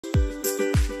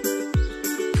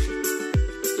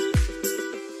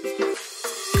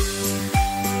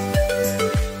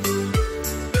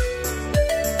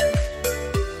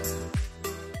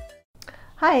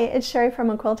Hi, it's Sherri from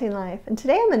A Quilting Life, and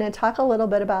today I'm going to talk a little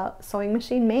bit about sewing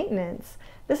machine maintenance.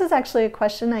 This is actually a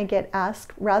question I get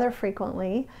asked rather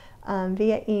frequently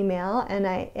via email, and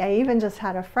I even just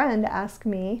had a friend ask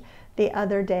me the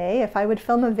other day if I would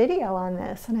film a video on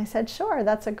this, and I said sure,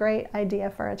 that's a great idea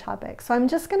for a topic. So I'm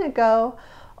just going to go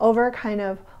over kind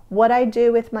of what I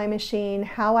do with my machine,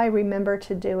 how I remember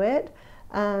to do it,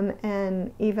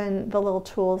 and even the little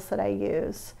tools that I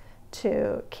use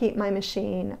to keep my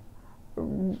machine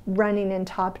running in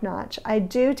top notch. I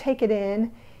do take it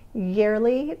in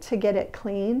yearly to get it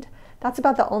cleaned. That's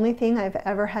about the only thing I've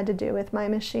ever had to do with my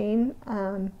machine,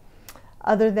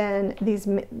 other than these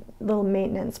little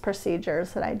maintenance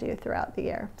procedures that I do throughout the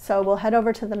year. So we'll head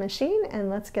over to the machine and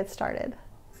let's get started.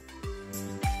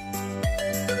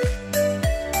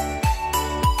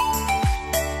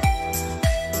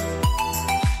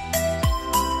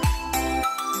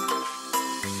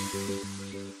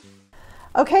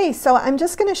 Okay, so I'm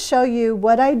just going to show you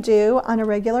what I do on a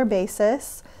regular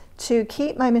basis to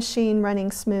keep my machine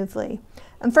running smoothly.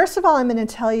 And first of all, I'm going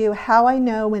to tell you how I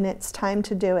know when it's time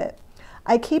to do it.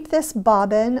 I keep this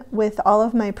bobbin with all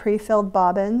of my pre-filled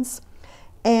bobbins,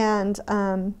 and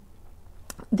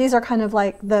these are kind of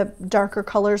like the darker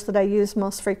colors that I use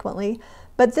most frequently.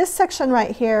 But this section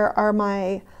right here are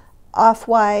my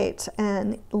off-white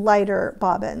and lighter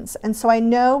bobbins. And so I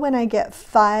know when I get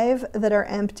 5 that are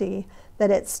empty that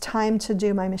it's time to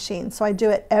do my machine. So I do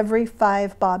it every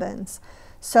 5 bobbins.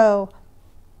 So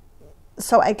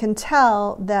I can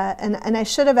tell that, and I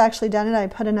should have actually done it. I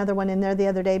put another one in there the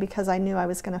other day because I knew I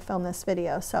was going to film this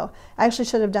video. So I actually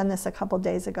should have done this a couple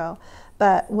days ago.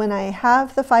 But when I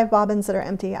have the 5 bobbins that are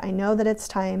empty, I know that it's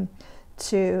time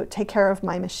to take care of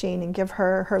my machine and give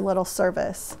her her little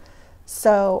service.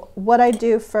 So what I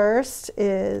do first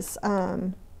is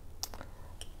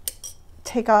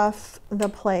take off the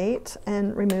plate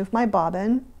and remove my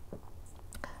bobbin.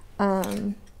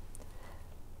 And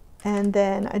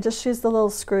then I just use the little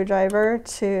screwdriver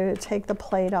to take the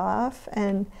plate off.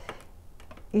 And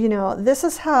you know, this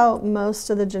is how most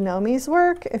of the Genomes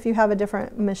work. If you have a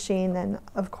different machine, then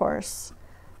of course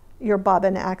your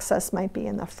bobbin access might be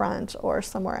in the front or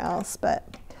somewhere else.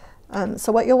 But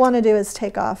so what you'll want to do is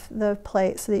take off the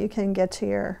plate so that you can get to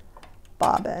your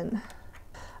bobbin.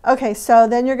 Okay, so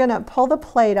then you're going to pull the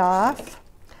plate off,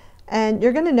 and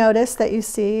you're going to notice that you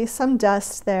see some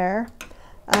dust there.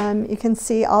 You can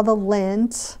see all the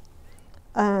lint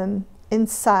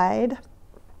inside.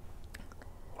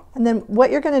 And then what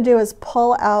you're going to do is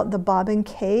pull out the bobbin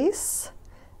case,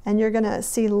 and you're going to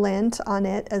see lint on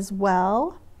it as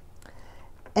well.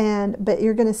 But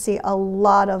you're going to see a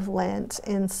lot of lint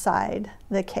inside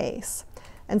the case.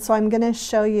 And so I'm going to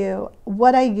show you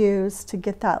what I use to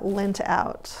get that lint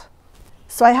out.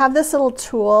 So I have this little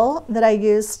tool that I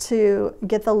use to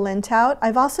get the lint out.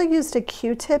 I've also used a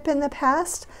Q-tip in the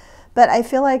past, but I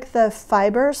feel like the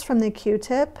fibers from the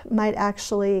Q-tip might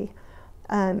actually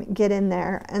get in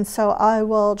there. And so I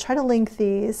will try to link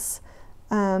these.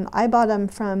 I bought them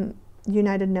from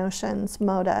United Notions,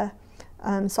 Moda.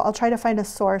 So I'll try to find a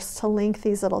source to link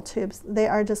these little tubes.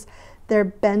 They're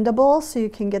bendable, so you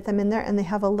can get them in there, and they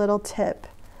have a little tip.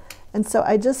 And so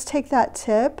I just take that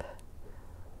tip,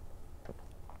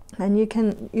 and you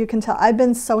can tell I've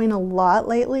been sewing a lot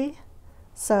lately,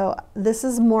 so this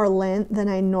is more lint than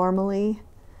I normally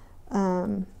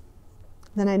pull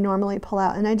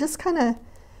out. And I just kind of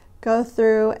go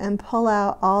through and pull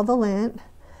out all the lint,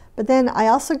 but then I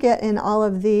also get in all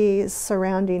of these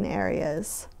surrounding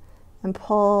areas and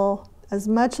pull as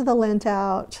much of the lint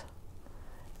out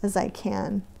as I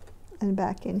can. And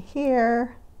back in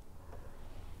here,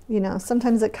 you know,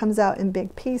 sometimes it comes out in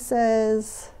big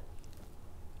pieces.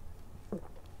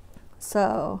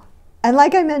 So, and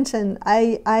like I mentioned,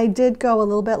 I did go a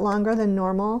little bit longer than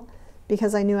normal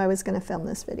because I knew I was going to film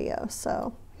this video.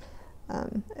 So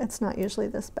it's not usually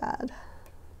this bad.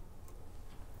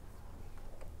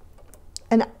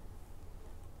 And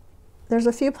there's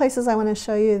a few places I want to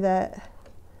show you that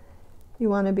you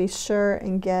want to be sure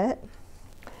and get.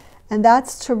 And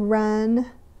that's to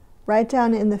run right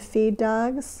down in the feed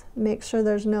dogs. Make sure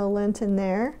there's no lint in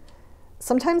there.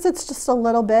 Sometimes it's just a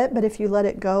little bit, but if you let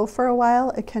it go for a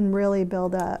while, it can really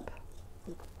build up.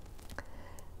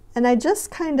 And I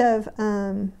just kind of,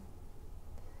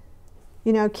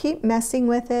 you know, keep messing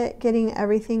with it, getting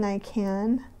everything I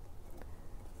can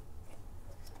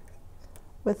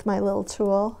with my little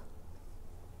tool.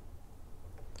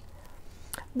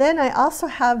 Then I also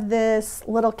have this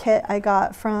little kit I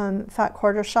got from Fat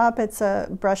Quarter Shop. It's a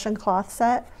brush and cloth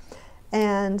set,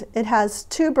 and it has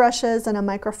 2 brushes and a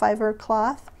microfiber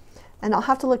cloth. And I'll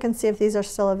have to look and see if these are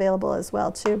still available as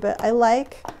well too. But I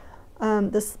like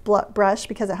this brush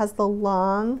because it has the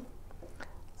long,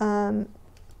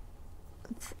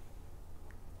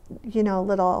 you know,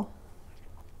 little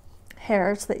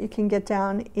hairs that you can get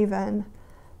down even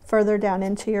further down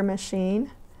into your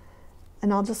machine.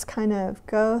 And I'll just kind of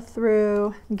go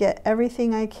through, get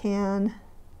everything I can.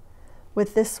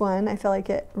 With this one, I feel like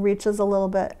it reaches a little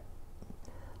bit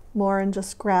more and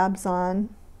just grabs on.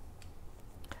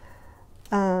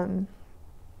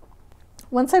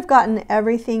 Once I've gotten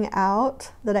everything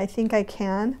out that I think I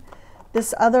can,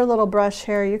 this other little brush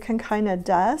here, you can kind of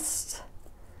dust.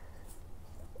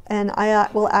 And I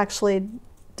will actually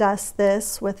dust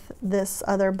this with this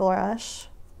other brush.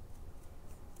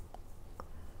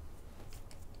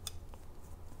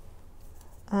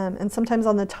 And sometimes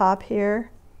on the top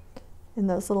here, in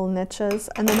those little niches.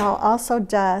 And then I'll also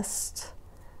dust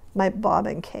my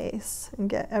bobbin case and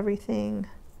get everything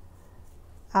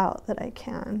out that I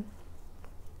can.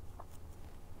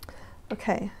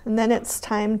 Okay, and then it's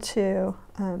time to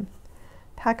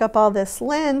pack up all this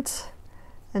lint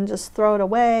and just throw it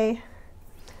away.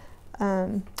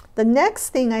 The next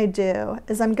thing I do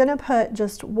is I'm going to put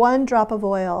just 1 drop of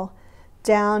oil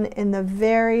down in the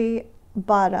very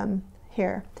bottom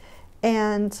here.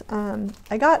 And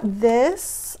I got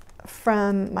this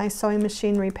from my sewing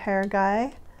machine repair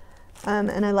guy,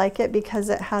 and I like it because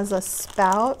it has a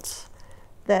spout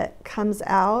that comes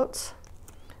out.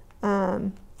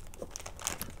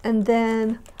 And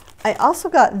then I also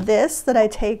got this that I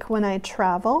take when I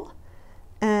travel,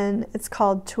 and it's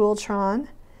called Tooltron,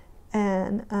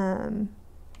 and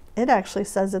it actually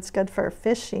says it's good for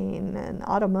fishing and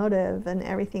automotive and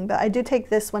everything, but I do take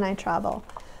this when I travel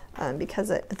because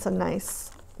it's a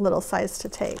nice little size to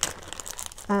take.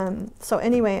 So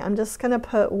anyway, I'm just going to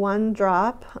put 1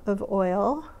 drop of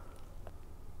oil.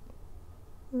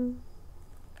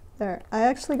 There, I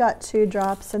actually got 2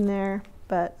 drops in there,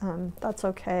 but that's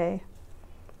okay.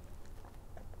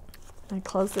 I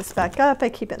close this back up. I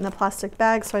keep it in the plastic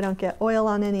bag so I don't get oil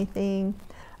on anything.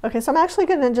 Okay, so I'm actually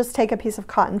going to just take a piece of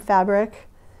cotton fabric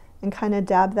and kind of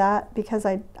dab that because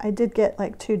I did get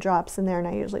like 2 drops in there, and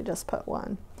I usually just put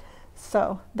 1.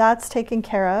 So that's taken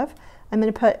care of. I'm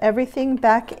going to put everything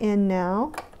back in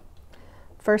now.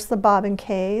 First the bobbin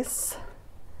case,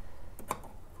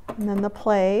 and then the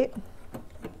plate,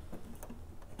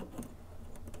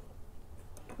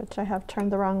 which I have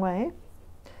turned the wrong way.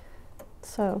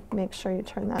 So make sure you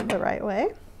turn that the right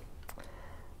way.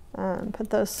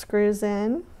 Put those screws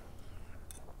in.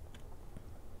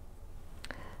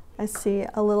 I see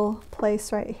a little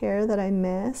place right here that I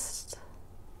missed.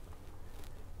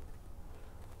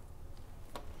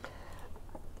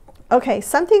 Okay,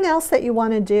 something else that you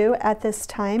want to do at this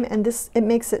time, and it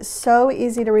makes it so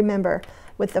easy to remember,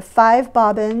 with the 5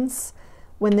 bobbins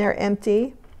when they're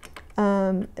empty,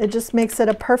 it just makes it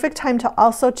a perfect time to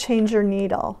also change your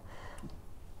needle.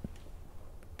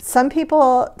 Some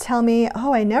people tell me,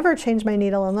 oh, I never change my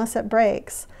needle unless it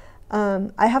breaks.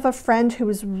 I have a friend who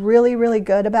is really, really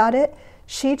good about it.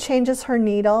 She changes her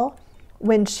needle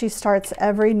when she starts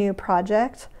every new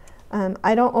project.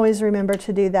 I don't always remember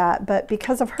to do that, but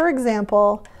because of her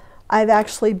example, I've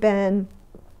actually been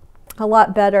a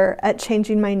lot better at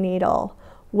changing my needle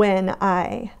when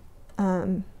I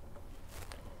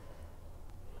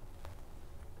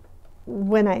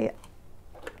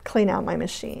clean out my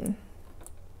machine.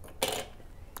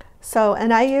 So,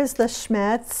 and I use the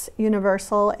Schmetz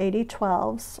Universal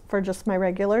 8012s for just my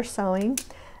regular sewing.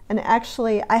 And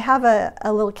actually, I have a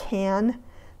little can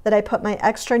that I put my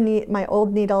my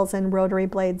old needles and rotary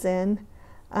blades in.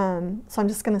 So I'm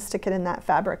just going to stick it in that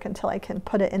fabric until I can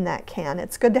put it in that can.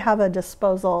 It's good to have a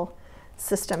disposal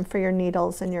system for your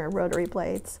needles and your rotary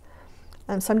blades.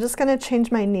 So I'm just going to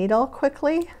change my needle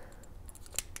quickly.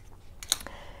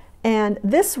 And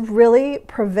this really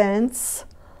prevents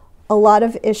a lot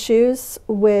of issues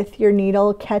with your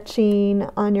needle catching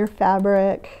on your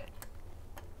fabric.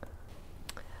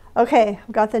 Okay,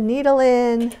 I've got the needle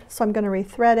in, so I'm going to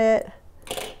rethread it.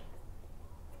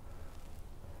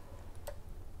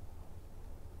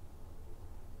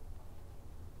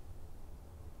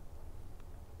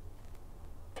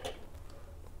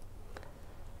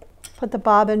 Put the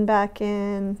bobbin back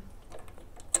in.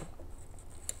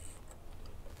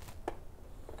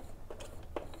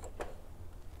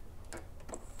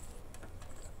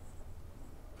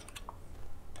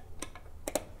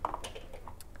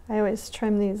 I always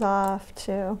trim these off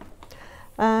too.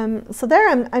 So there,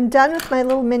 I'm done with my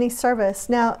little mini service.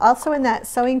 Now, also in that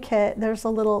sewing kit, there's a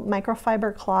little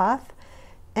microfiber cloth,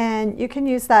 and you can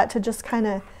use that to just kind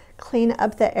of clean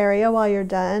up the area while you're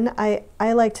done. I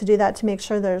like to do that to make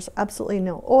sure there's absolutely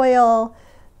no oil,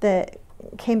 that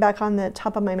came back on the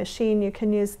top of my machine. You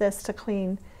can use this to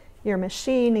clean your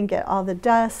machine and get all the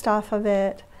dust off of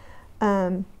it.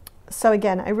 So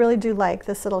again, I really do like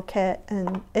this little kit,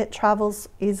 and it travels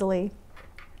easily.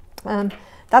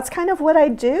 That's kind of what I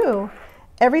do.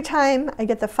 Every time I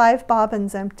get the 5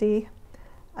 bobbins empty,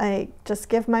 I just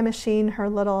give my machine her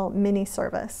little mini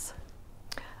service.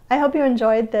 I hope you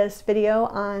enjoyed this video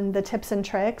on the tips and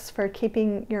tricks for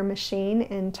keeping your machine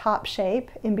in top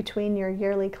shape in between your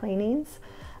yearly cleanings.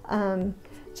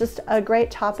 Just a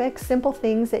great topic, simple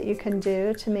things that you can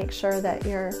do to make sure that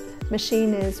your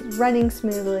machine is running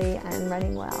smoothly and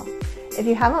running well. If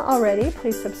you haven't already,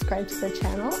 please subscribe to the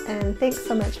channel, and thanks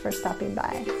so much for stopping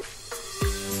by.